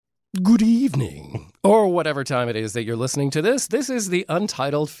Good evening, or whatever time it is that you're listening to this. This is the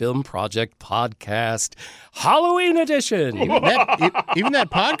Untitled Film Project Podcast, Halloween edition. Even that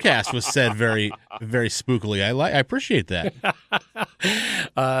podcast was said very, very spookily. I appreciate that.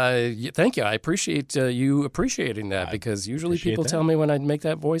 Thank you. I appreciate you appreciating that, because usually people tell me when I make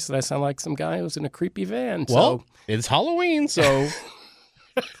that voice that I sound like some guy who's in a creepy van. Well, it's Halloween, so...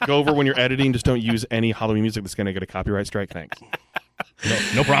 Go over when you're editing. Just don't use any Halloween music that's going to get a copyright strike. Thanks.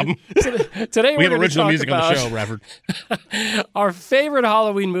 No problem. Today we have original music on the show, Bradford. Our favorite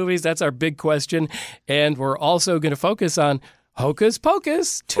Halloween movies. That's our big question. And we're also going to focus on Hocus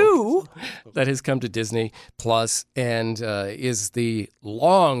Pocus 2 that has come to Disney Plus and is the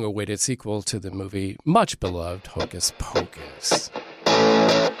long-awaited sequel to the movie much beloved Hocus Pocus.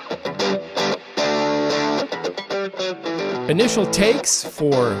 Initial takes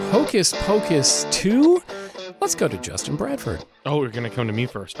for Hocus Pocus 2. Let's go to Justin Bradford. Oh, you're going to come to me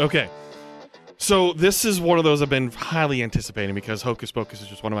first. Okay. So this is one of those I've been highly anticipating because Hocus Pocus is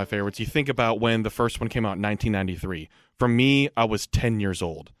just one of my favorites. You think about when the first one came out in 1993. For me, I was 10 years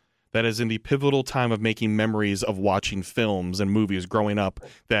old. That is in the pivotal time of making memories of watching films and movies growing up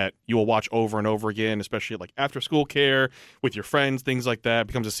that you will watch over and over again, especially like after school care, with your friends, things like that. It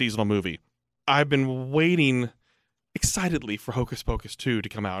becomes a seasonal movie. I've been waiting excitedly for Hocus Pocus 2 to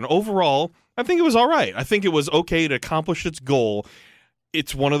come out. And overall, I think it was all right. I think it was okay to accomplish its goal.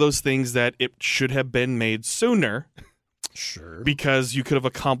 It's one of those things that it should have been made sooner. Sure. Because you could have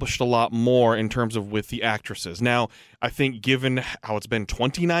accomplished a lot more in terms of with the actresses. Now, I think given how it's been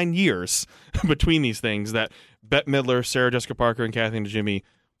 29 years between these things, that Bette Midler, Sarah Jessica Parker, and Kathy Najimy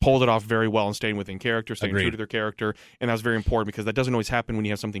pulled it off very well and staying within character, staying true to their character. And that was very important because that doesn't always happen when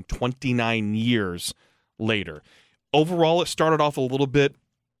you have something 29 years later. Overall, it started off a little bit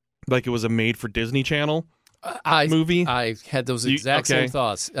like it was a made-for-Disney Channel movie. I had those exact same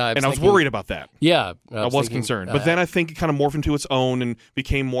thoughts. I was worried about that. Yeah. I was concerned. But then I think it kind of morphed into its own and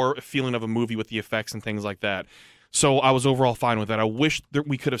became more a feeling of a movie with the effects and things like that. So I was overall fine with that. I wish that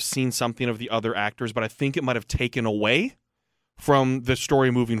we could have seen something of the other actors, but I think it might have taken away from the story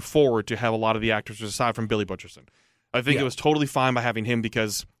moving forward to have a lot of the actors aside from Billy Butcherson. I think it was totally fine by having him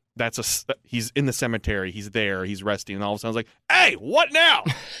because... he's in the cemetery, he's there, he's resting, and all of a sudden it's like, hey, what now?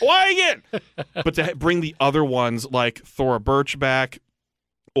 Why again? But to bring the other ones like Thora Birch back,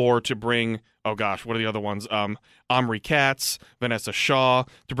 or to bring, oh gosh, what are the other ones? Omri Katz, Vanessa Shaw,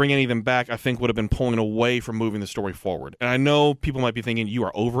 to bring any of them back, I think would have been pulling away from moving the story forward. And I know people might be thinking you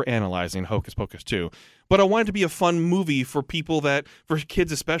are overanalyzing Hocus Pocus 2, but I want it to be a fun movie for people for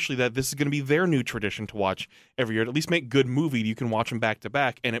kids especially, that this is going to be their new tradition to watch every year. To at least make good movie, you can watch them back to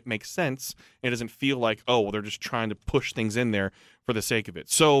back, and it makes sense. It doesn't feel like, oh, well, they're just trying to push things in there for the sake of it.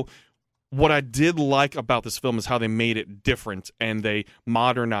 So what I did like about this film is how they made it different and they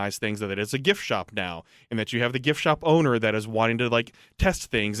modernized things, that it is a gift shop now, and that you have the gift shop owner that is wanting to like test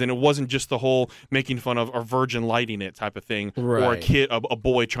things, and it wasn't just the whole making fun of a virgin lighting it type of thing, or a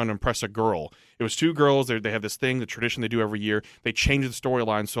boy trying to impress a girl. It was two girls. They have this thing, the tradition they do every year. They changed the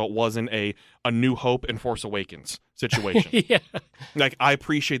storyline so it wasn't a New Hope and Force Awakens situation. Like, I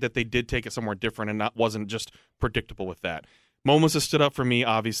appreciate that they did take it somewhere different and wasn't just predictable with that. Moments that stood up for me,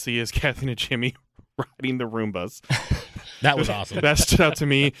 obviously, is Kathy Najimy riding the Roombas. That was awesome. That stood out to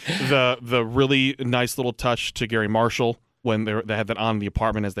me. The really nice little touch to Gary Marshall when they had that on the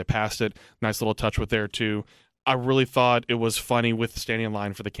apartment as they passed it. Nice little touch with there, too. I really thought it was funny with standing in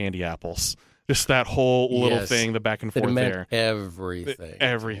line for the candy apples. Just that whole little thing, the back and forth it meant there.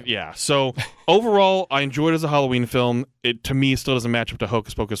 Everything. Yeah. So overall, I enjoyed it as a Halloween film. It, to me, still doesn't match up to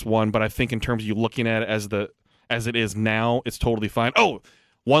Hocus Pocus 1, but I think in terms of you looking at it as it is now, it's totally fine. Oh,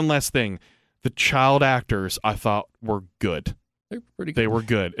 one last thing. The child actors, I thought, were good. They're pretty good. They were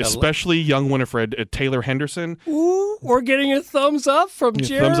good, especially young Winifred, Taylor Henderson. Ooh, we're getting a thumbs up from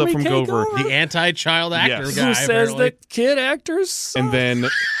Jeremy thumbs up from Gover. Gover. The anti-child actor guy. Who says that kid actors suck. And then...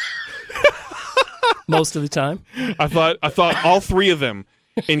 most of the time. I thought all three of them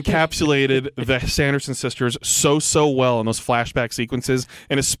encapsulated the Sanderson sisters so well in those flashback sequences,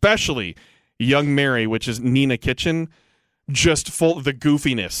 and especially young Mary, which is Nina Kitchen, just full of the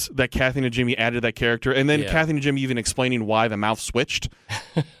goofiness that Kathy Najimy added to that character, and then Kathy Najimy even explaining why the mouth switched,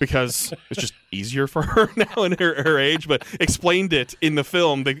 because it's just easier for her now in her age, but explained it in the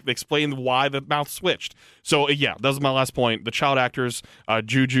film. They explained why the mouth switched. So that was my last point. The child actors,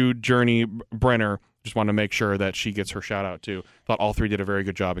 Juju, Journey, Brenner, just wanted to make sure that she gets her shout out too. Thought all three did a very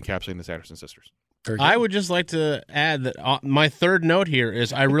good job encapsulating the Sanderson sisters. I would just like to add that my third note here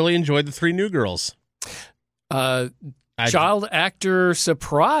is I really enjoyed the three new girls. I child actor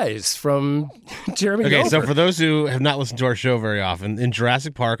surprise from Jeremy Okay, Gover. so for those who have not listened to our show very often, in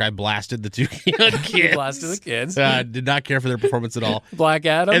Jurassic Park, I blasted the two young kids. Blasted the kids. Did not care for their performance at all. Black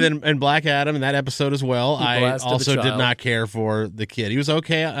Adam. And Black Adam in that episode as well. I blasted also the did child. not care for the kid. He was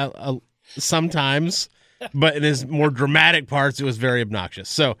okay sometimes, but in his more dramatic parts, it was very obnoxious.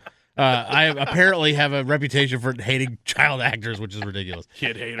 So I apparently have a reputation for hating child actors, which is ridiculous.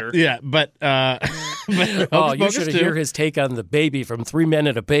 Kid hater. Yeah, but Oh, Hocus you Pocus should 2, hear his take on the baby from 3 Men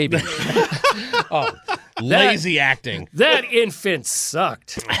and a Baby. lazy acting. That infant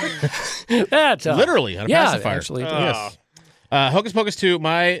sucked. That Literally on a yeah, pacifier. actually, Yes. Hocus Pocus 2,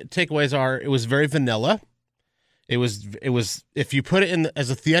 my takeaways are it was very vanilla. It was if you put it in as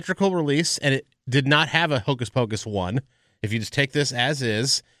a theatrical release and it did not have a Hocus Pocus 1, if you just take this as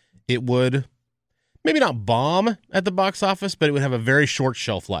is, it would maybe not bomb at the box office, but it would have a very short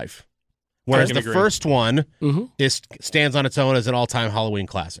shelf life. Whereas the first one stands on its own as an all-time Halloween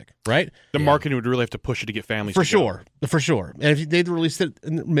classic, right? The marketing would really have to push it to get families For to go. sure, for sure. And if they'd released it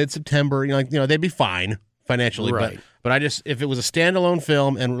in mid-September, they'd be fine financially. Right. But if it was a standalone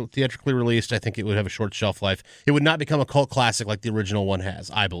film and theatrically released, I think it would have a short shelf life. It would not become a cult classic like the original one has,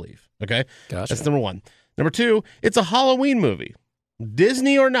 I believe. Okay, Gotcha. That's number one. Number two, it's a Halloween movie,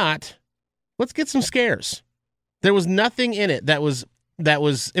 Disney or not. Let's get some scares. There was nothing in it that was.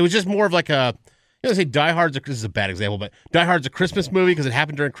 It was just more of like a. Say Die Hard's this is a bad example, but Die Hard's a Christmas movie because it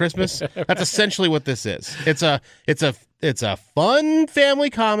happened during Christmas. That's essentially what this is. It's a fun family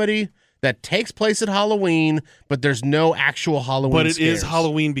comedy that takes place at Halloween, but there's no actual Halloween. But it scares. is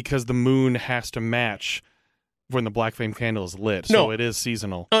Halloween because the moon has to match when the black flame candle is lit. So No. it is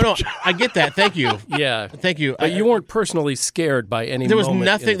seasonal. Oh no, I get that. Thank you. Yeah. Thank you. But you weren't personally scared by any There was moment in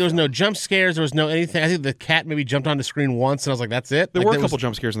nothing. the There was film. no jump scares. There was no anything. I think the cat maybe jumped on the screen once, and I was like, "That's it." There Like, were a couple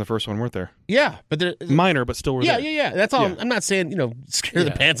jump scares in the first one, weren't there? Yeah, but there. Minor, but still were Yeah, there. yeah. That's all. Yeah. I'm not saying scare the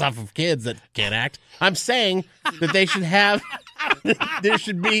Yeah. pants off of kids that can't act. I'm saying that they should have. There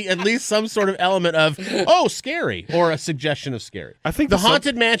should be at least some sort of element of scary or a suggestion of scary. I think the the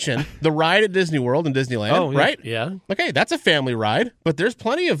Haunted Mansion, the ride at Disney World and Disneyland, Oh, yeah. right? Yeah. Okay, that's a family ride, but there's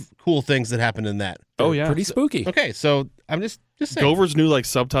plenty of cool things that happen in that. Oh, yeah. Pretty spooky. Okay, so I'm just saying. Gover's new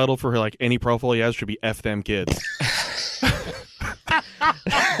subtitle for any profile he has should be "F them kids."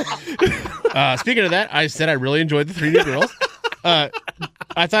 Speaking of that, I said I really enjoyed the Three New Girls. I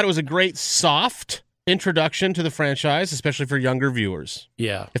thought it was a great soft introduction to the franchise, especially for younger viewers.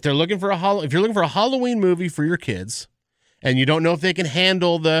 Yeah. If they're looking for if you're looking for a Halloween movie for your kids, and you don't know if they can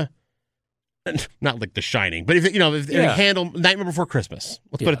handle not like The Shining, but if they can handle Nightmare Before Christmas,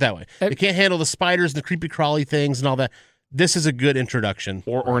 let's put it that way. They can't handle the spiders, the creepy crawly things, and all that. This is a good introduction.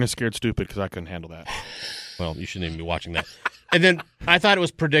 Or Orna Scared Stupid, because I couldn't handle that. Well, you shouldn't even be watching that. And then I thought it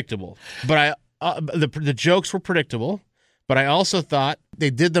was predictable, but the jokes were predictable. But I also thought they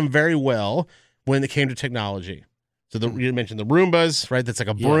did them very well when it came to technology. So you mentioned the Roombas, right? That's like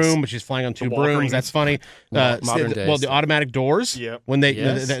a broom, but she's flying on two brooms. rings. That's funny. Modern days. Well, the automatic doors. Yep. When they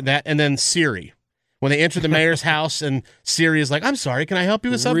Yes. that, and then Siri. When they enter the mayor's house and Siri is like, "I'm sorry, can I help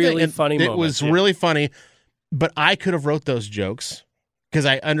you with something?" Really and funny It moment, was yeah. really funny. But I could have wrote those jokes because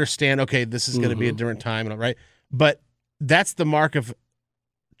I understand. Okay, this is going to be a different time, right? But that's the mark of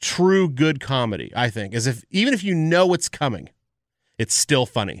true good comedy. I think is even if you know what's coming, it's still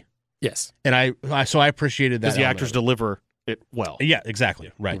funny. Yes. And I appreciated that Because the element actors of it. deliver it well. Yeah,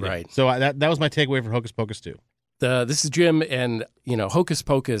 exactly. Right. Right. So that was my takeaway for Hocus Pocus 2. This is Jim, and Hocus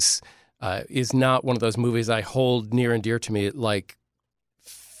Pocus is not one of those movies I hold near and dear to me like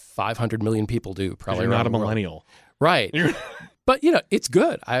 500 million people do. Probably You're not a around the world. millennial. Right. But, it's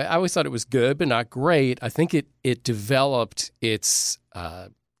good. I always thought it was good, but not great. I think it developed its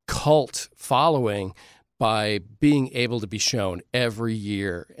cult following by being able to be shown every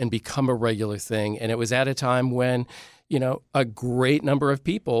year and become a regular thing. And it was at a time when, a great number of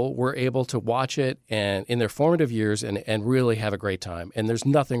people were able to watch it and in their formative years and really have a great time. And there's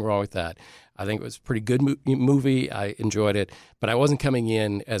nothing wrong with that. I think it was a pretty good movie. I enjoyed it, but I wasn't coming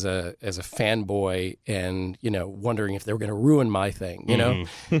in as a fanboy and, wondering if they were going to ruin my thing,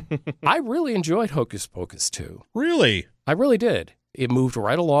 I really enjoyed Hocus Pocus 2. Really? I really did. It moved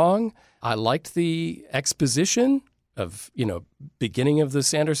right along. I liked the exposition of, beginning of the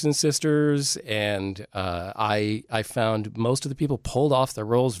Sanderson sisters, and I found most of the people pulled off their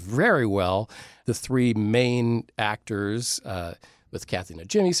roles very well. The three main actors, with Kathy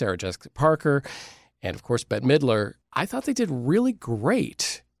Najimy, Sarah Jessica Parker, and of course Bette Midler, I thought they did really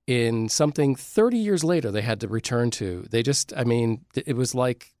great in something 30 years later they had to return to. It was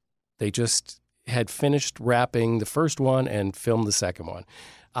like they just had finished wrapping the first one and filmed the second one.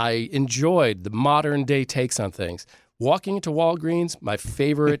 I enjoyed the modern day takes on things. walking into Walgreens, my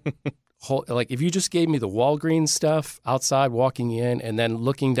favorite. Like if you just gave me the Walgreens stuff outside, walking in, and then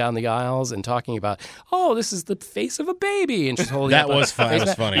looking down the aisles and talking about, oh, this is the face of a baby, and she's holding That up was fun. That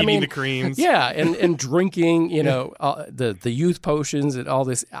was funny. I mean, Eating the creams. yeah, and drinking, the youth potions and all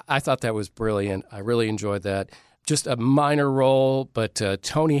this. I thought that was brilliant. I really enjoyed that. Just a minor role, but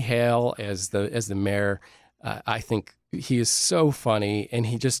Tony Hale as the mayor, I think he is so funny, and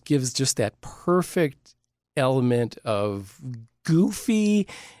he just gives just that perfect element of goofy.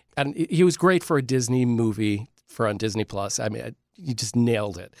 And he was great for a Disney movie on Disney Plus. I mean, you just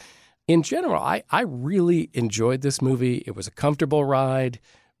nailed it. In general, I really enjoyed this movie. It was a comfortable ride.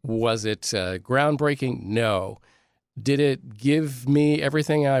 Was it groundbreaking? No. Did it give me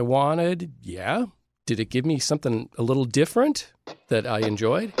everything I wanted? Yeah. Did it give me something a little different that I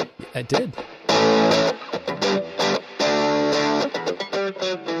enjoyed? It did.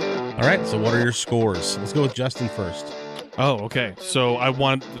 All right, so what are your scores? Let's go with Justin first. Oh, okay. So I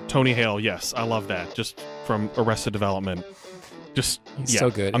want Tony Hale. Yes, I love that. Just from Arrested Development. Just He's so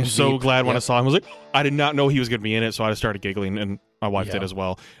good. I'm And so Veep, glad when I yep. saw him. I was like, I did not know he was going to be in it, so I just started giggling, and my wife Yeah. did as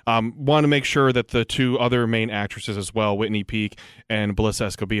well. Want to make sure that the two other main actresses as well, Whitney Peak and Melissa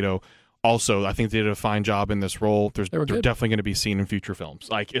Escobedo, also, I think they did a fine job in this role. They're good. definitely going to be seen in future films.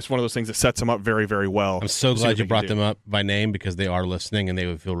 Like, it's one of those things that sets them up very, very well. I'm so to see glad what you they can brought do. them up by name because they are listening and they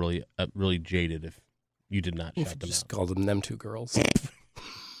would feel really, really jaded if you did not If you shout them just out. called them two girls.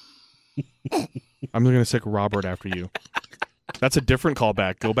 I'm going to stick Robert after you. That's a different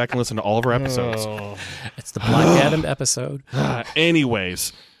callback. Go back and listen to all of our episodes. Oh. It's the Black Adam episode.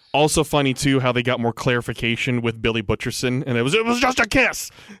 Anyways, also funny too how they got more clarification with Billy Butcherson, and it was just a kiss.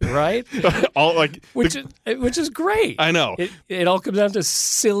 Right? All like Which is great. I know It all comes down to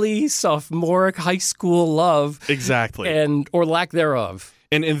silly sophomoric high school love exactly, or lack thereof.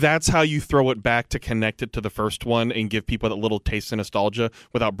 and that's how you throw it back to connect it to the first one and give people that little taste of nostalgia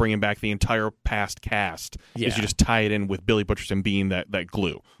without bringing back the entire past cast. Yeah. Is you just tie it in with Billy Butcherson being that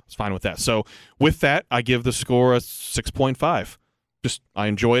glue. It's fine with that. So with that, I give the score a 6.5. Just I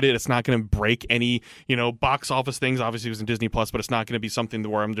enjoyed it. It's not going to break any, box office things. Obviously, it was in Disney Plus, but it's not going to be something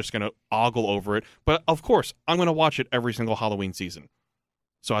where I'm just going to ogle over it. But of course, I'm going to watch it every single Halloween season.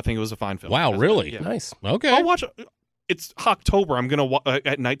 So I think it was a fine film. Wow, really? Yeah. Nice. Okay. I'll watch it. It's October. I'm going to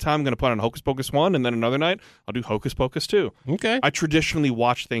at nighttime. I'm going to put on Hocus Pocus 1, and then another night I'll do Hocus Pocus 2. Okay. I traditionally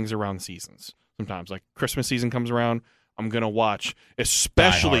watch things around seasons. Sometimes, like Christmas season comes around, I'm going to watch,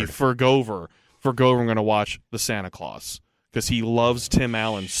 especially Die Hard. for Gover. For Gover, I'm going to watch The Santa Claus. Because he loves Tim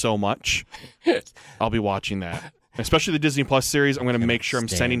Allen so much. I'll be watching that. Especially the Disney Plus series. I'm going to make sure I'm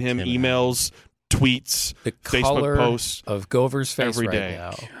sending him Tim emails, tweets, The Facebook color posts. of Gover's face every right day.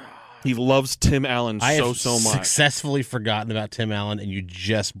 now. He loves Tim Allen I have so much. successfully forgotten about Tim Allen, and you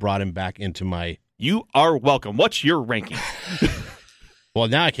just brought him back into my... You are welcome. What's your ranking? Well,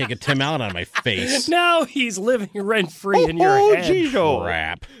 now I can't get Tim Allen out of my face. Now he's living rent-free in your head. Gino.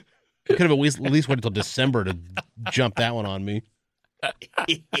 Crap. I could have at least waited until December to jump that one on me.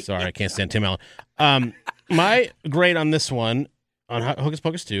 Sorry, I can't stand Tim Allen. My grade on this one, on Hocus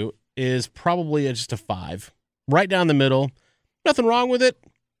Pocus 2, is probably just a 5. Right down the middle. Nothing wrong with it.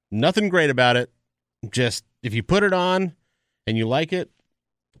 Nothing great about it. Just, if you put it on and you like it,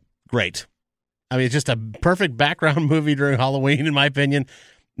 great. I mean, it's just a perfect background movie during Halloween, in my opinion.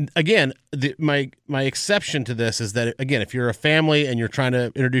 Again, my exception to this is that, again, if you're a family and you're trying to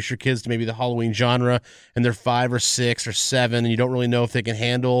introduce your kids to maybe the Halloween genre and they're 5 or 6 or 7 and you don't really know if they can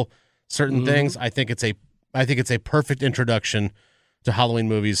handle certain things, I think it's a perfect introduction to Halloween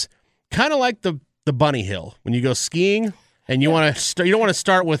movies. Kind of like the Bunny Hill when you go skiing and you want to you don't want to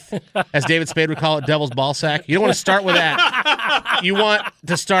start with, as David Spade would call it, Devil's Ball Sack. You don't want to start with that. You want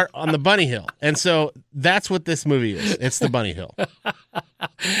to start on the Bunny Hill. And so that's what this movie is. It's the Bunny Hill.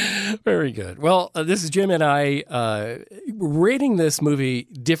 Very good. Well, this is Jim and I rating this movie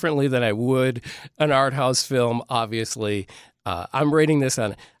differently than I would an art house film, obviously. I'm rating this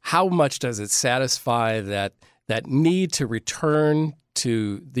on how much does it satisfy that need to return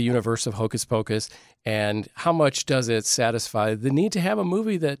to the universe of Hocus Pocus, and how much does it satisfy the need to have a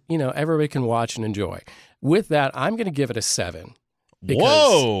movie that, everybody can watch and enjoy. With that, I'm going to give it a 7. Because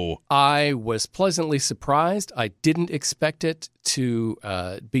Whoa! I was pleasantly surprised. I didn't expect it to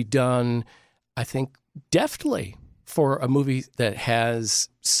be done, I think, deftly for a movie that has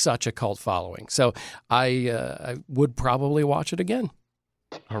such a cult following. So I would probably watch it again.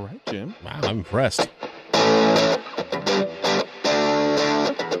 All right, Jim. Wow, I'm impressed.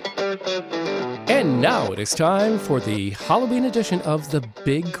 And now it is time for the Halloween edition of The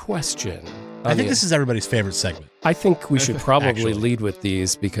Big Question. I think this is everybody's favorite segment. I think we should probably Actually. lead with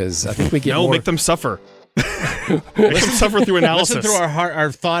these because I think we get No, more. make them suffer. Suffer through analysis. Listen through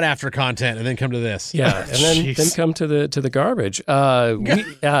our thought after content, and then come to this. Yeah, and then come to the garbage.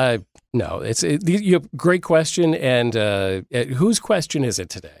 No, you have great question, and whose question is it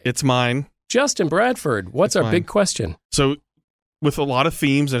today? It's mine. Justin Bradford, what's our big question? So, with a lot of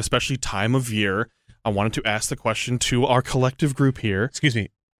themes, and especially time of year, I wanted to ask the question to our collective group here. Excuse me,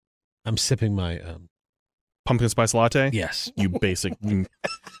 I'm sipping my pumpkin spice latte. Yes, you basic.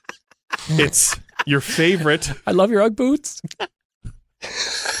 It's your favorite. I love your Ugg boots.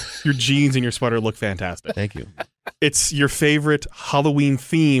 Your jeans and your sweater look fantastic. Thank you. It's your favorite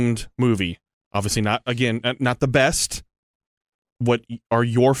Halloween-themed movie. Obviously, not the best. What are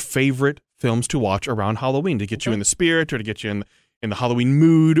your favorite films to watch around Halloween to get you in the spirit or to get you in the Halloween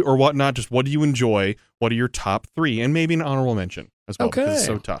mood or whatnot? Just what do you enjoy? What are your top 3? And maybe an honorable mention as well, because it's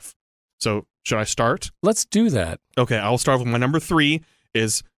so tough. So, should I start? Let's do that. Okay, I'll start with my number 3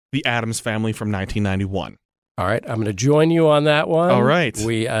 is The Addams Family from 1991. All right, I'm going to join you on that one. All right.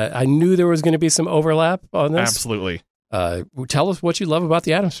 I knew there was going to be some overlap on this. Absolutely. Tell us what you love about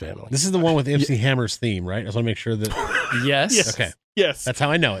the Addams Family. This is the one with MC Hammer's theme, right? I just want to make sure that... Yes. Okay. Yes. That's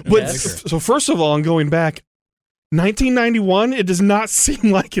how I know it. But, so first of all, I'm going back, 1991, it does not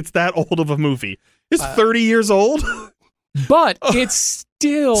seem like it's that old of a movie. It's 30 years old. But it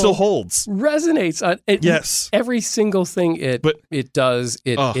still holds. Resonates. Yes. Every single thing it does,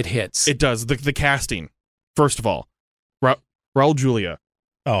 it hits. It does. The casting, first of all. Raul Julia.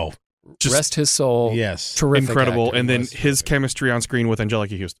 Oh. Just rest his soul. Yes. Terrific. Incredible. And then his chemistry on screen with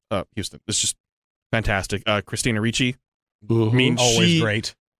Angelica Houston. It's just fantastic. Christina Ricci. Mm-hmm. I mean, always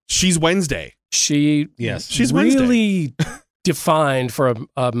great. She's Wednesday. She's Wednesday. really defined for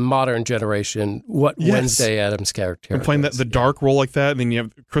a modern generation what Wednesday Addams character and playing is. the dark role like that. And then you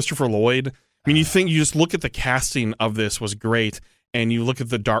have Christopher Lloyd. I mean, you just look at the casting of this was great, and you look at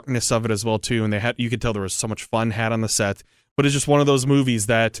the darkness of it as well too. And you could tell there was so much fun had on the set. But it's just one of those movies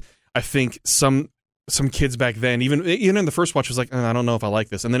that I think some kids back then, even in the first watch, was like, I don't know if I like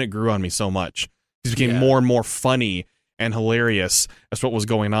this, and then it grew on me so much. It became more and more funny and hilarious as what was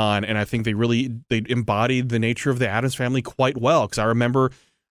going on, and I think they embodied the nature of the Addams Family quite well, because I remember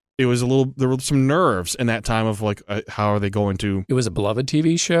there were some nerves in that time of like, how are they going to... It was a beloved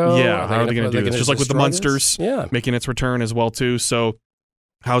TV show. Yeah, how are they going to do this? Just like with the Munsters making its return as well too. So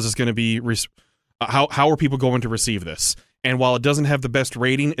how is this going to be... How are people going to receive this? And while it doesn't have the best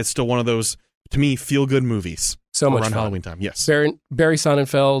rating, it's still one of those, to me, feel-good movies. So much around fun. Halloween time. Yes. Barry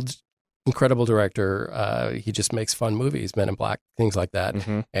Sonnenfeld, incredible director. He just makes fun movies, Men in Black, things like that.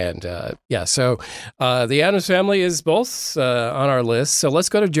 Mm-hmm. And so the Addams Family is both on our list. So let's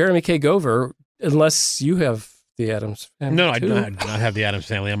go to Jeremy K. Gover, unless you have the Addams Family. No, I do not have the Addams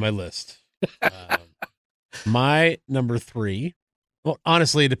Family on my list. My number 3. Well,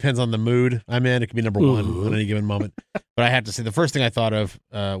 honestly, it depends on the mood I'm in. It could be number 1 at any given moment. But I have to say, the first thing I thought of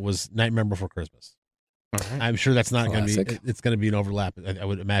was Nightmare Before Christmas. Right. I'm sure that's not going to be. It's going to be an overlap, I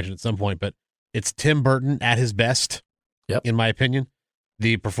would imagine, at some point. But it's Tim Burton at his best, in my opinion.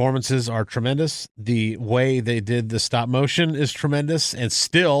 The performances are tremendous. The way they did the stop motion is tremendous and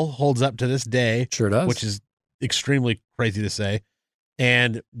still holds up to this day. Sure does. Which is extremely crazy to say.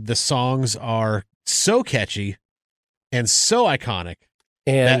 And the songs are so catchy and so iconic,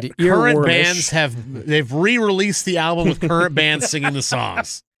 and current bands they've re-released the album with current bands singing the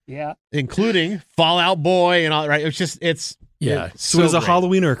songs, including Fall Out Boy and all. Right, it's just So is it a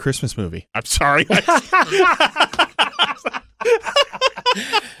Halloween or a Christmas movie? I'm sorry.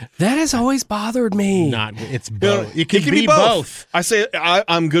 That has always bothered me. It's both. It can be both. I say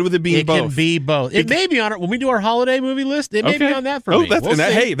I'm good with it being both. It can be both. It may be on when we do our holiday movie list. It may be on that for me.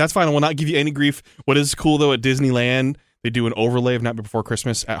 Hey, that's fine. I will not give you any grief. What is cool though at Disneyland, they do an overlay of Nightmare Before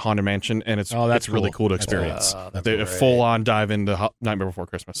Christmas at Haunted Mansion, and it's really cool to experience. They full on dive into Nightmare Before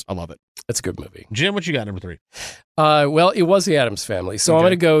Christmas. I love it. That's a good movie. Jim, what you got number 3? Well, it was the Addams Family, so I'm going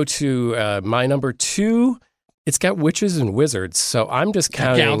to go to my number 2. It's got witches and wizards, so I'm just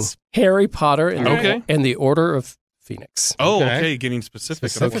counting Harry Potter and the Order of Phoenix. Oh, okay. Getting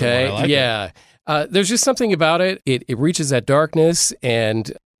specific. Okay, there's just something about it. It reaches that darkness,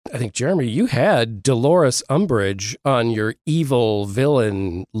 and I think, Jeremy, you had Dolores Umbridge on your evil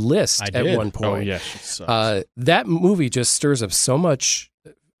villain list at one point. Oh, yeah, she sucks. That movie just stirs up so much...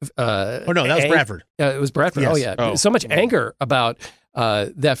 that was Bradford. It was Bradford. Yes. Oh, yeah. Oh. So much anger about...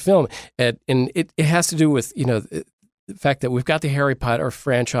 that film, and it has to do with the fact that we've got the Harry Potter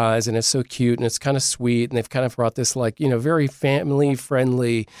franchise, and it's so cute and it's kind of sweet, and they've kind of brought this very family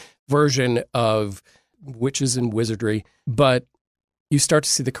friendly version of witches and wizardry, but you start to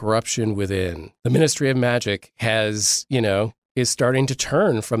see the corruption within. The Ministry of Magic has is starting to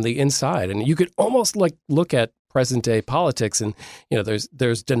turn from the inside. And you could almost look at present day politics, and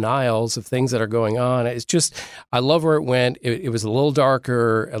there's denials of things that are going on. It's just, I love where it went. It was a little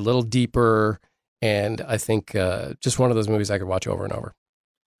darker, a little deeper, and I think just one of those movies I could watch over and over.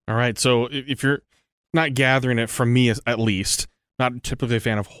 All right, so if you're not gathering it from me, at least, not typically a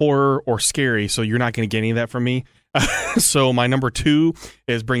fan of horror or scary, so you're not going to get any of that from me. So my number 2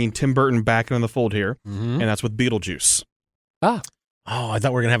 is bringing Tim Burton back into the fold here, and that's with Beetlejuice. Ah. Oh, I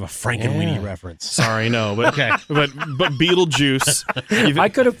thought we were going to have a Frankenweenie reference. Sorry, no, but okay. but Beetlejuice. I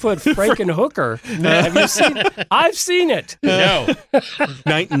could have put Frankenhooker. Have you seen it? I've seen it. No.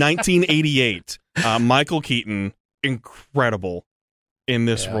 1988. Michael Keaton, incredible in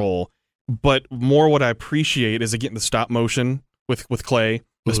this role. But more what I appreciate is, again, the stop motion with clay,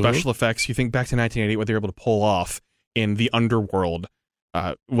 the special effects. You think back to 1988, what they were able to pull off in the underworld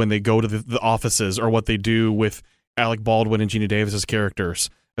when they go to the offices, or what they do with Alec Baldwin and Gina Davis's characters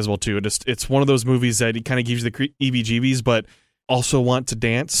as well too. It's one of those movies that it kind of gives you the EBGBs, but also want to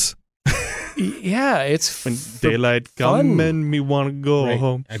dance. Yeah, it's when daylight come and me want to go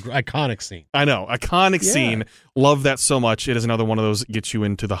home. Iconic scene. I know, iconic scene. Love that so much. It is another one of those that gets you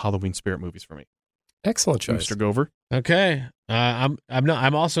into the Halloween spirit movies for me. Excellent choice, Mr. Gover. Okay,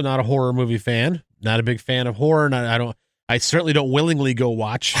 I'm also not a horror movie fan. Not a big fan of horror. I certainly don't willingly go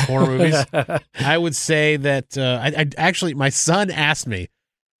watch horror movies. I would say that I actually, my son asked me,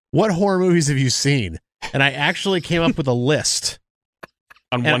 "What horror movies have you seen?" And I actually came up with a list.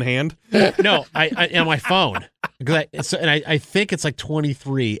 On one hand? No, I on my phone. Because I think it's like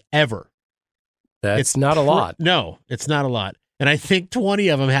 23 ever. It's not a lot. No, it's not a lot. And I think 20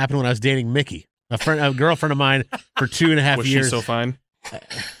 of them happened when I was dating Mickey, a girlfriend of mine for 2.5 years. Was she so fine?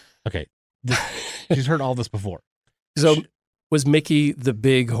 Okay. She's heard all this before. So was Mickey the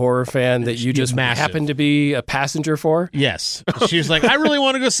big horror fan that you just happened to be a passenger for? Yes. She was like, I really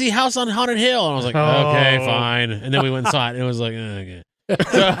want to go see House on Haunted Hill. And I was like, okay, fine. And then we went and saw it, and it was like, okay.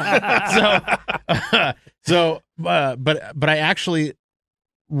 But I actually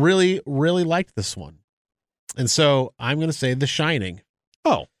really, really liked this one. And so I'm going to say The Shining.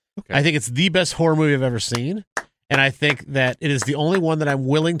 Oh, okay. I think it's the best horror movie I've ever seen. And I think that it is the only one that I'm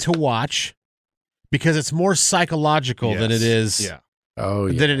willing to watch, because it's more psychological than it is. Yeah.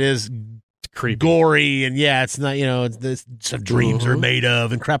 Than it is creepy, gory, and it's not. It's dreams are made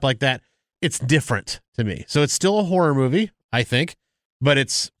of and crap like that. It's different to me. So it's still a horror movie, I think, but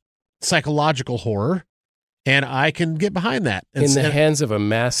it's psychological horror, and I can get behind that. In the hands of a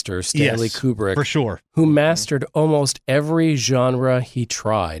master, Stanley Kubrick, for sure, who mastered almost every genre he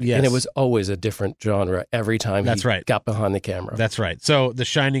tried, and it was always a different genre every time. Got behind the camera. That's right. So The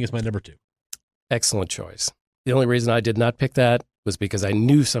Shining is my number 2. Excellent choice. The only reason I did not pick that was because I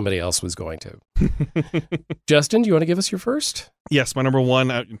knew somebody else was going to. Justin, do you want to give us your first? Yes, my number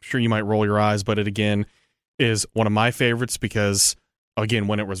 1, I'm sure you might roll your eyes, but it again is one of my favorites because, again,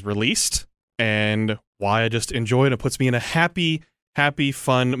 when it was released and why I just enjoy it, it puts me in a happy,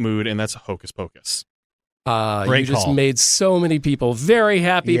 fun mood, and that's Hocus Pocus. You just made so many people very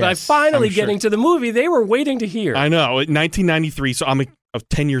happy by finally getting to the movie they were waiting to hear. I know, 1993, so I'm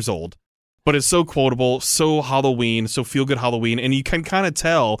 10 years old. But it's so quotable, so Halloween, so feel-good Halloween, and you can kind of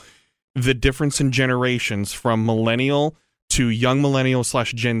tell the difference in generations from millennial to young millennial /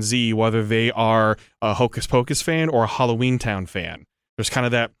 Gen Z, whether they are a Hocus Pocus fan or a Halloween Town fan. There's kind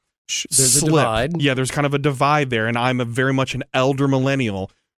of that there's a divide. Yeah, there's kind of a divide there, and I'm very much an elder millennial,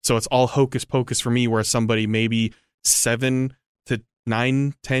 so it's all Hocus Pocus for me, whereas somebody maybe 7 to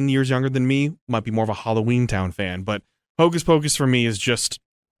 9, 10 years younger than me might be more of a Halloween Town fan. But Hocus Pocus for me is just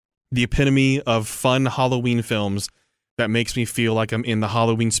the epitome of fun Halloween films that makes me feel like I'm in the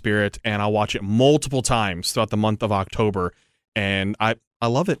Halloween spirit, and I'll watch it multiple times throughout the month of October, and I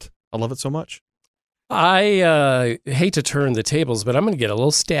love it. I love it so much. I hate to turn the tables, but I'm going to get a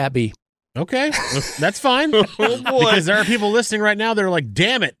little stabby. Okay, that's fine. Because there are people listening right now that are like,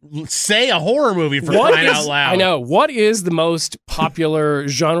 damn it, say a horror movie for crying out loud. I know. What is the most popular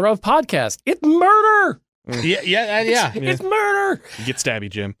genre of podcast? It's murder. Yeah. It's murder. Get stabby,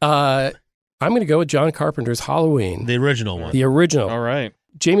 Jim. I'm going to go with John Carpenter's Halloween. The original one. The original. All right.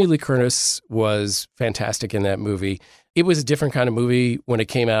 Jamie Lee Curtis was fantastic in that movie. It was a different kind of movie when it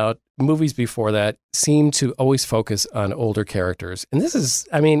came out. Movies before that seemed to always focus on older characters. And this is,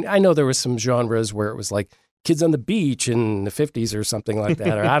 I know there was some genres where it was like Kids on the Beach in the 50s or something like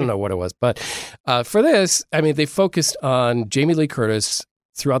that, or I don't know what it was. But for this, they focused on Jamie Lee Curtis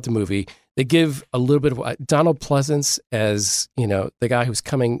throughout the movie. They give a little bit of Donald Pleasance as, the guy who's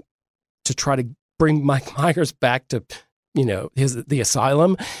coming to try to bring Mike Myers back to, the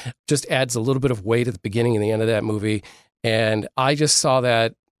asylum. Just adds a little bit of weight at the beginning and the end of that movie. And I just saw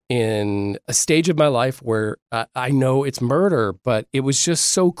that in a stage of my life where I know it's murder, but it was just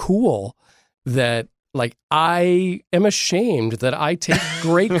so cool that like I am ashamed that I take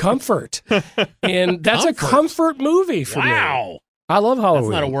great comfort. And that's a comfort movie for me. Wow. I love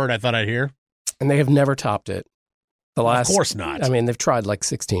Halloween. That's not a word I thought I'd hear. And they have never topped it. Of course not. I mean, they've tried like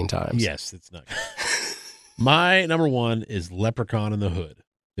 16 times. Yes, it's not. My number one is Leprechaun in the Hood.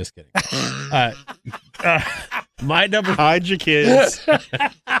 Just kidding. My number. Hide your kids.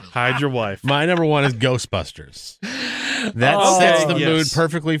 Hide your wife. My number one is Ghostbusters. That sets the mood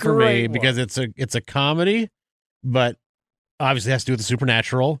perfectly for me because it's a comedy, but obviously has to do with the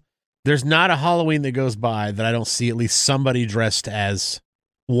supernatural. There's not a Halloween that goes by that I don't see at least somebody dressed as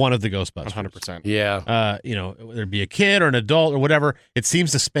one of the Ghostbusters. 100%. Yeah. Whether it be a kid or an adult or whatever, it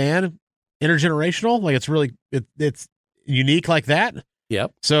seems to span intergenerational. Like it's really it's unique like that.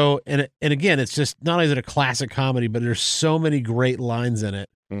 Yep. So and again, it's just not only is it a classic comedy, but there's so many great lines in it.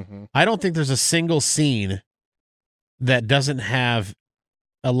 Mm-hmm. I don't think there's a single scene that doesn't have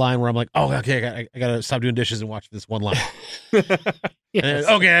a line where I'm like, oh, okay, I gotta stop doing dishes and watch this one line. Yes.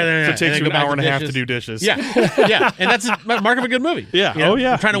 So it takes you an hour and a half to do dishes. Yeah, yeah, and that's a mark of a good movie. Yeah.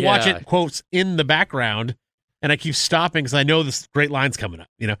 I'm trying to watch it, quotes in the background, and I keep stopping because I know this great line's coming up.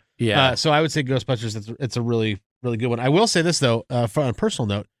 Yeah. So I would say Ghostbusters. It's a really, really good one. I will say this though, on a personal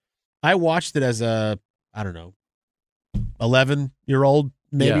note, I watched it as a 11-year-old,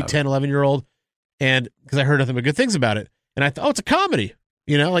 maybe 10, 11-year-old, and because I heard nothing but good things about it, and I thought, it's a comedy.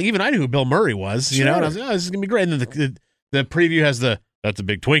 Like even I knew who Bill Murray was. And I was like, this is gonna be great. And then the preview has that's a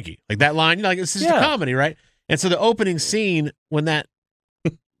big Twinkie, like that line. Like it's just a comedy, right? And so the opening scene when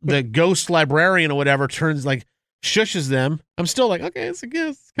the ghost librarian or whatever shushes them, I'm still like, okay, it's a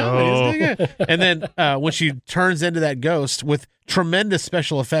comedy. It's good. And then when she turns into that ghost with tremendous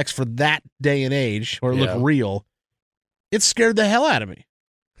special effects for that day and age, where it looked real, it scared the hell out of me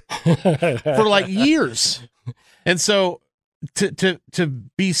for like years. And so to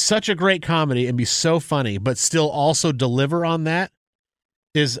be such a great comedy and be so funny, but still also deliver on that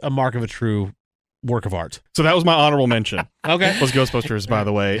is a mark of a true work of art. So that was my honorable mention. Okay. Was Ghostbusters, by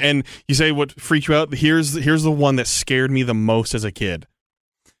the way. And you say what freaked you out? Here's the one that scared me the most as a kid.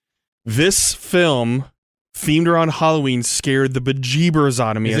 This film, themed around Halloween, scared the bejeebers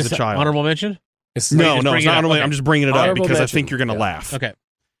out of me as a child. Honorable mention? No, it's not honorable. Okay. I'm just bringing it up Honorable because mention. I think you're going to laugh. Okay.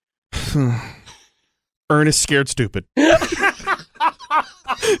 Ernest Scared Stupid.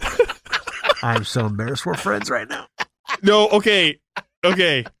 I'm so embarrassed we're friends right now. No, okay.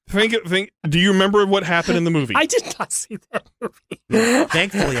 Think. Do you remember what happened in the movie? I did not see that movie.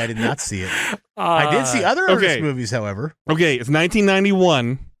 Thankfully, I did not see it. I did see other Ernest movies, however. Okay, it's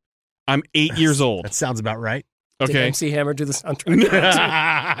 1991. I'm 8 years old. That sounds about right. Did Okay. MC Hammer do the soundtrack?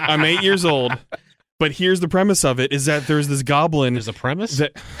 I'm 8 years old. But here's the premise of it: is that there's this goblin. There's a premise?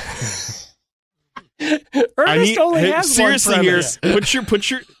 That Ernest only has seriously one here. premise. Put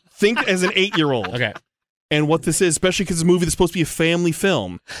your think as an 8-year-old. Okay. And what this is, especially because it's a movie that's supposed to be a family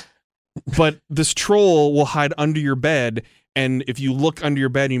film. But this troll will hide under your bed, and if you look under your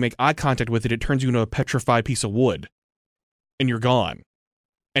bed and you make eye contact with it, it turns you into a petrified piece of wood, and you're gone.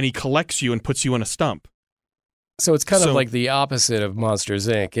 And he collects you and puts you in a stump. So it's kind of like the opposite of Monsters,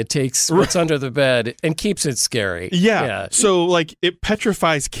 Inc. It takes what's under the bed and keeps it scary. Yeah. So, like, it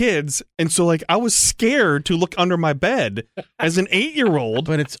petrifies kids. And so, like, I was scared to look under my bed as an 8-year-old.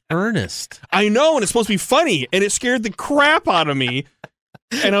 But it's Ernest. I know, and it's supposed to be funny. And it scared the crap out of me.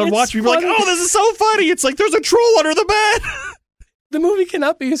 And I would watch people like, oh, this is so funny. It's like, there's a troll under the bed. The movie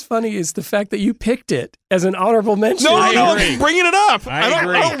cannot be as funny as the fact that you picked it as an honorable mention. No, I'm agree. bringing it up. I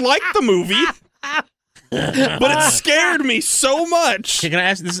agree. I don't like the movie. But it scared me so much. Okay, can I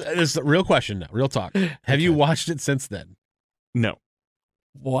ask this is a real question now, real talk. Have you watched it since then? No.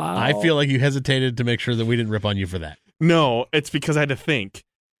 Wow. I feel like you hesitated to make sure that we didn't rip on you for that. No, it's because I had to think.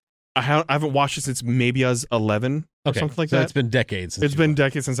 I haven't watched it since maybe I was 11 or something like that. It's been decades. It's been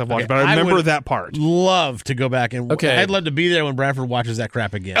decades since I've watched it, Okay, but I remember would that part. Love to go back and Okay. I'd love to be there when Bradford watches that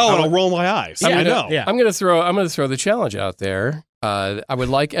crap again. Oh, and I'll roll my eyes. I know. Yeah. I'm gonna throw the challenge out there. I would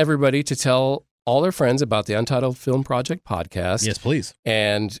like everybody to tell all their friends about the Untitled Film Project podcast. Yes, please.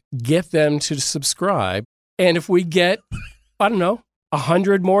 And get them to subscribe. And if we get,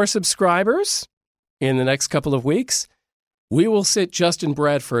 100 more subscribers in the next couple of weeks, we will sit Justin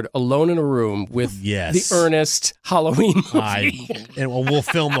Bradford alone in a room with the Ernest Halloween movie. And we'll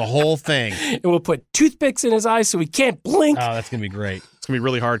film the whole thing. And we'll put toothpicks in his eyes so he can't blink. Oh, that's going to be great. It's going to be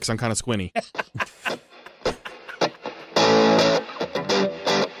really hard because I'm kind of squinty.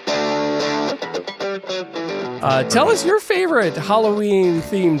 Tell us your favorite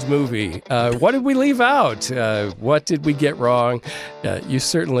Halloween-themed movie. What did we leave out? What did we get wrong? You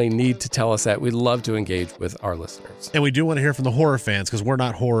certainly need to tell us that. We'd love to engage with our listeners. And we do want to hear from the horror fans because we're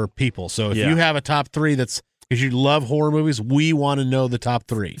not horror people. So if you have a top 3 that's because you love horror movies, we want to know the top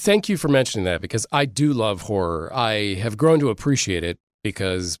 3. Thank you for mentioning that because I do love horror. I have grown to appreciate it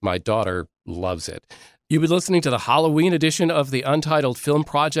because my daughter loves it. You've been listening to the Halloween edition of the Untitled Film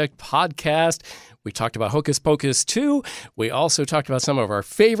Project podcast. We talked about Hocus Pocus 2. We also talked about some of our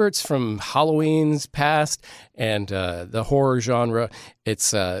favorites from Halloween's past and the horror genre.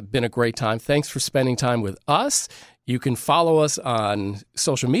 It's been a great time. Thanks for spending time with us. You can follow us on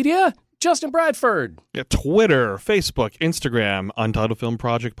social media. Justin Bradford. Yeah, Twitter, Facebook, Instagram, Untitled Film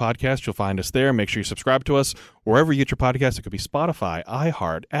Project Podcast. You'll find us there. Make sure you subscribe to us wherever you get your podcasts. It could be Spotify,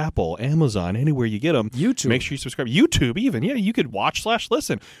 iHeart, Apple, Amazon, anywhere you get them. YouTube. Make sure you subscribe. YouTube even. Yeah, you could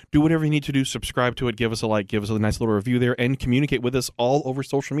watch/listen. Do whatever you need to do. Subscribe to it. Give us a like. Give us a nice little review there. And communicate with us all over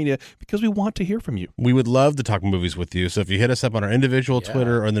social media because we want to hear from you. We would love to talk movies with you. So if you hit us up on our individual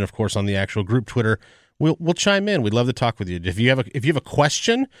Twitter and then, of course, on the actual group Twitter, We'll chime in. We'd love to talk with you. If you have a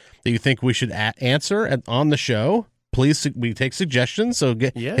question that you think we should answer on the show, please we take suggestions. So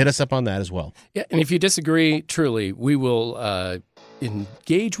hit us up on that as well. Yeah, and if you disagree, truly, we will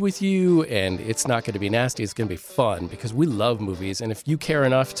engage with you, and it's not going to be nasty. It's going to be fun because we love movies, and if you care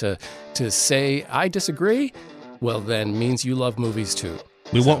enough to say I disagree, well, then means you love movies too.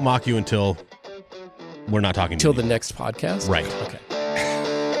 We won't mock you until we're not talking to you. Until the next podcast, right? Okay.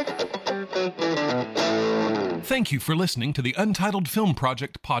 Thank you for listening to the Untitled Film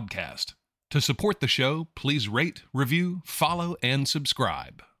Project podcast. To support the show, please rate, review, follow, and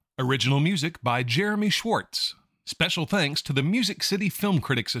subscribe. Original music by Jeremy Schwartz. Special thanks to the Music City Film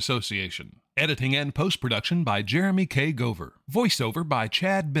Critics Association. Editing and post-production by Jeremy K. Gover. Voiceover by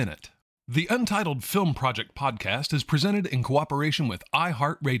Chad Bennett. The Untitled Film Project podcast is presented in cooperation with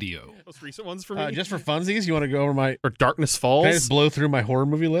iHeartRadio. Those recent ones for me? Just for funsies, you want to go over or Darkness Falls? Can I just blow through my horror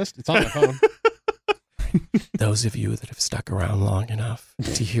movie list? It's on my phone. Those of you that have stuck around long enough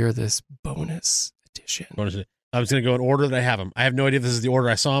to hear this bonus edition. I was going to go in order that I have them. I have no idea if this is the order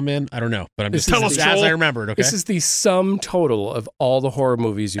I saw them in. I don't know, but I'm just Tell us, as I remembered. Okay, this is the sum total of all the horror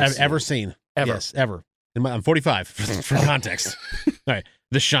movies I've ever seen. Ever. Yes, ever. I'm 45 for context. All right,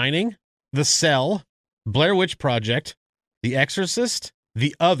 The Shining, The Cell, Blair Witch Project, The Exorcist,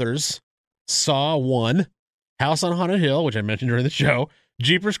 The Others, Saw 1, House on Haunted Hill, which I mentioned during the show,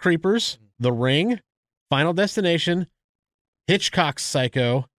 Jeepers Creepers, The Ring, Final Destination, Hitchcock's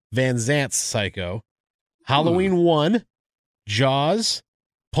Psycho, Van Zant's Psycho, Halloween 1, Jaws,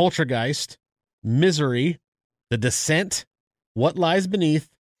 Poltergeist, Misery, The Descent, What Lies Beneath,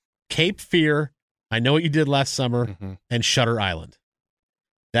 Cape Fear, I Know What You Did Last Summer, and Shutter Island.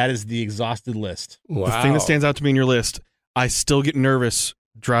 That is the exhausted list. Wow. The thing that stands out to me in your list, I still get nervous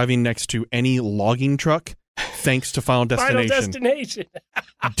driving next to any logging truck. Thanks to Final Destination. Final Destination.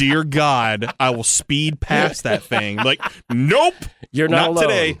 Dear God, I will speed past that thing. Like, nope. You're not alone.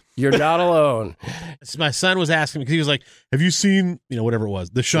 Today. You're not alone. My son was asking me because he was like, have you seen, whatever it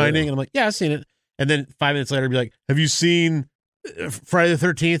was, The Shining? And I'm like, yeah, I've seen it. And then 5 minutes later, he'd be like, have you seen Friday the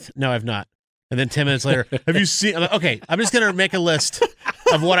 13th? No, I've not. And then 10 minutes later, have you seen? I'm like, okay, I'm just going to make a list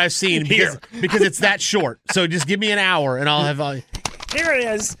of what I've seen because it's that short. So just give me an hour and I'll have... Here it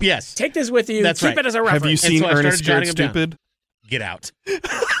is. Yes. Take this with you. That's Keep right. it as a reference. Have you seen Ernest Scared Stupid? Get out.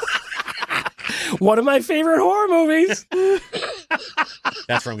 One of my favorite horror movies.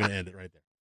 That's where I'm going to end it right there.